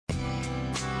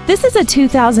This is a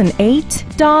 2008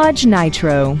 Dodge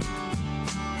Nitro.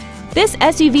 This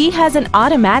SUV has an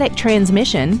automatic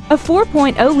transmission, a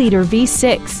 4.0-liter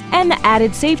V6, and the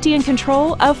added safety and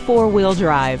control of four-wheel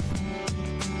drive.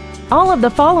 All of the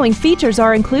following features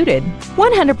are included: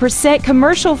 100%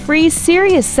 commercial-free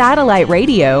Sirius satellite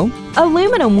radio,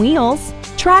 aluminum wheels,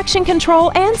 traction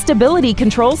control and stability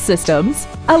control systems,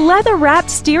 a leather-wrapped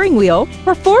steering wheel,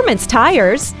 performance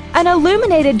tires, an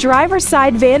illuminated driver's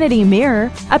side vanity mirror,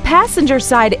 a passenger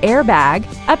side airbag,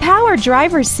 a power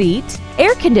driver's seat,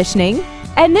 air conditioning,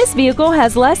 and this vehicle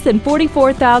has less than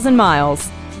 44,000 miles.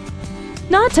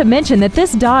 Not to mention that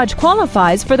this Dodge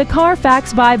qualifies for the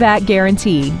Carfax buyback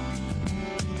guarantee.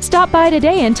 Stop by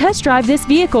today and test drive this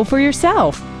vehicle for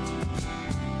yourself.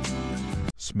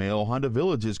 Smail Honda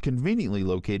Village is conveniently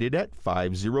located at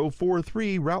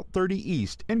 5043 Route 30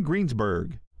 East in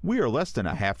Greensburg. We are less than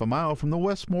a half a mile from the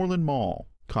Westmoreland Mall.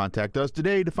 Contact us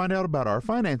today to find out about our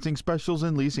financing specials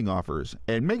and leasing offers,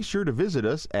 and make sure to visit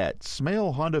us at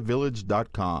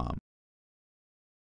SmailHondaVillage.com.